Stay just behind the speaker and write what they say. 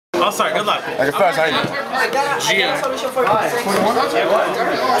I'll start. Good luck. Like a first, I know. Gia.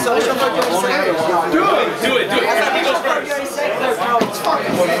 Do it. He goes first.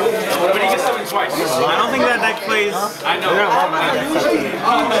 But he gets something twice. I don't think that deck plays. I know.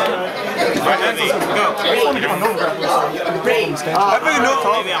 Alright, Andy, go. I think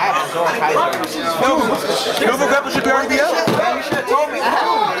Nova Grapple should be already out. You should have told me. I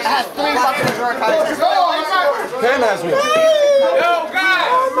had 3 fucking Azure Kaiser. Pam has me. Yo,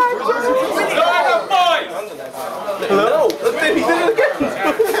 guys! No, I have boys! Hello? He did it again.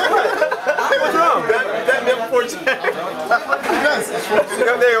 What's wrong? That never forged. Yes.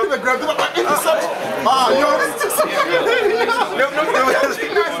 There you go. Grab the interception. Yo, this is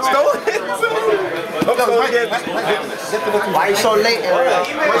stolen. Why are you so late?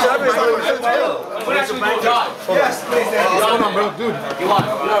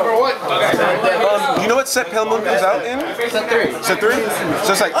 You know what set Pale Moon comes out in? Set 3. Set 3?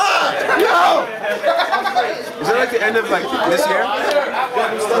 So it's like, no! Is that like the end of like this year?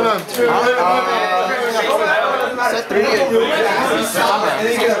 Set 3 is summer.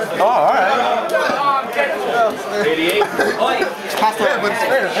 Oh, alright. 88. Past the But it's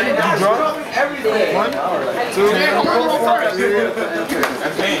fair. Did you draw? 1, 2, 3.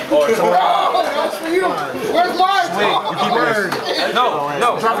 Where's mine? Wait, you keep it.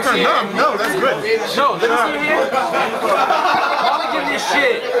 No. Drop a turn. No, that's good. No, let me see here. Why would give this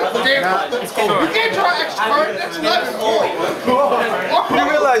shit? You can't draw extra card. That's left. You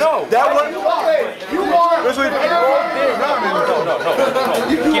realize that one? You are. That's what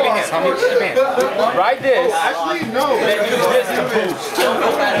Keep your hands, homie. Keep your hands. Ride this. Actually, no. Then use this to boost.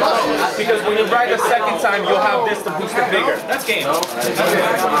 Because when you ride the second time, you'll have this to boost it bigger. That's game.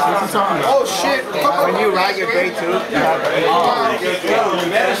 Oh shit. When you ride your grade 2, you have This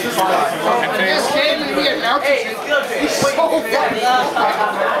game, we announced it. He's so funny.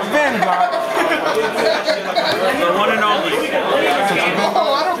 Vanguard. The one and only.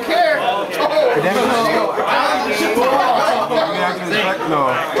 Oh, I don't care. No.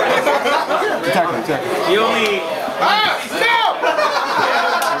 Attack. You only. Ah, no!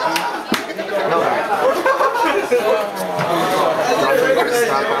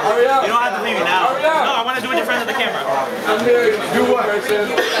 You don't have to leave me now. No, I want to do it in front of the camera. Do what?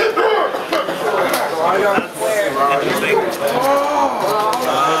 Interesting.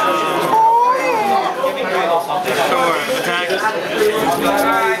 Sure. Attack.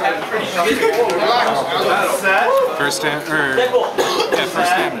 First damage. Yeah,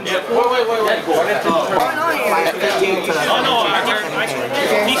 first damage. Oh no, my turn.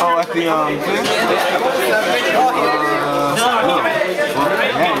 Oh, at the thing?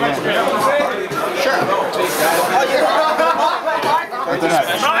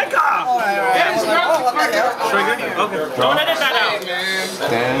 Trigger? Okay. Don't edit that out.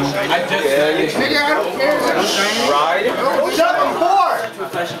 Damn. Nigga, I don't care. Ride.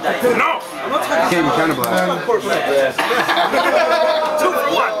 No! Can't be counterblast. 2 for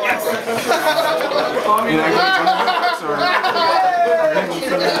 1, yes!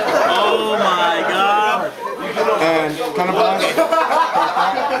 Oh my god. And counterblast.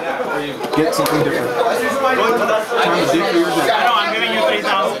 Get something different. Time to dig for your deck. I know, I'm giving you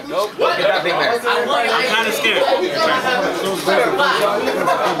 3,000. Nope. Get that big man. I'm kind of scared.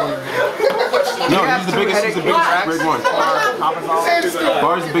 No, he's the biggest grade 1.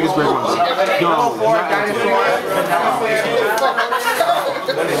 Bar is the biggest grade 1. Yo,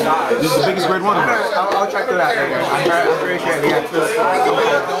 this is the biggest grade 1. I'll check that out later. I'm pretty sure we have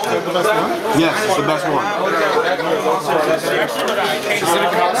Yes, it's the best one.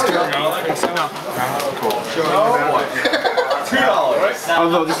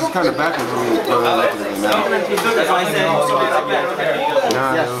 Although this is kind of backwards when you go like it now. That's why I said.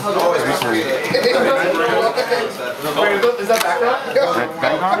 Is that background?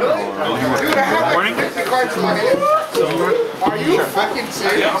 Background? Morning? Are you fucking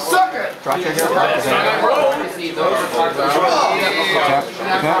serious? Sucker! drop your hair. Tap.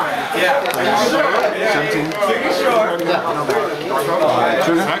 17.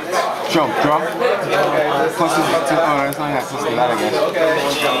 Trigger. Jump. Draw. Plus it's to, oh, it's not that. Plus to that, I guess.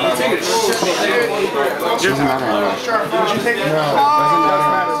 Doesn't matter anymore.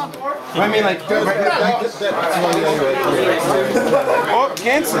 I mean, like, oh,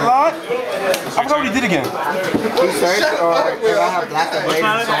 cancel a lot. I forgot what he did again. You search or if I have black and blade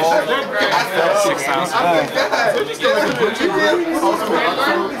and soul, I felt 6,000.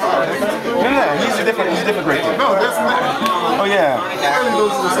 No, he's a different grade. No, that's not. Oh, yeah.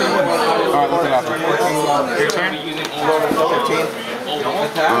 Alright, look it up. Your turn. 15. you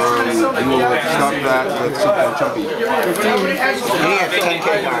will stop that with something chunky. He has 10K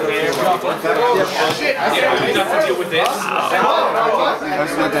guys. You have to deal with this.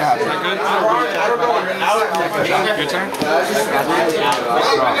 That's not that happen. Your turn?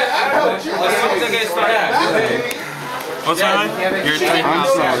 What's that? Your turn? I'm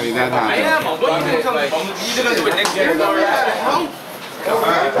sorry, that happened. You're gonna do it next year?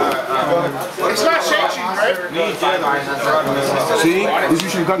 It's not changing, right? See? At least you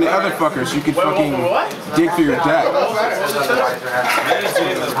should have gotten the other fucker so you could fucking dig through your deck.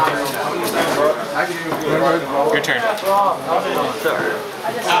 Your turn.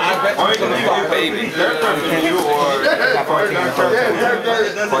 I bet you baby. You or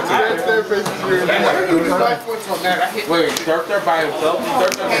Wait, Dirk there by himself?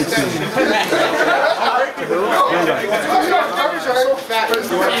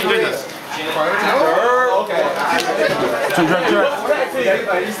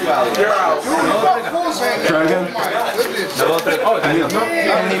 Try again.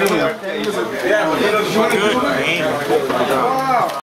 Good.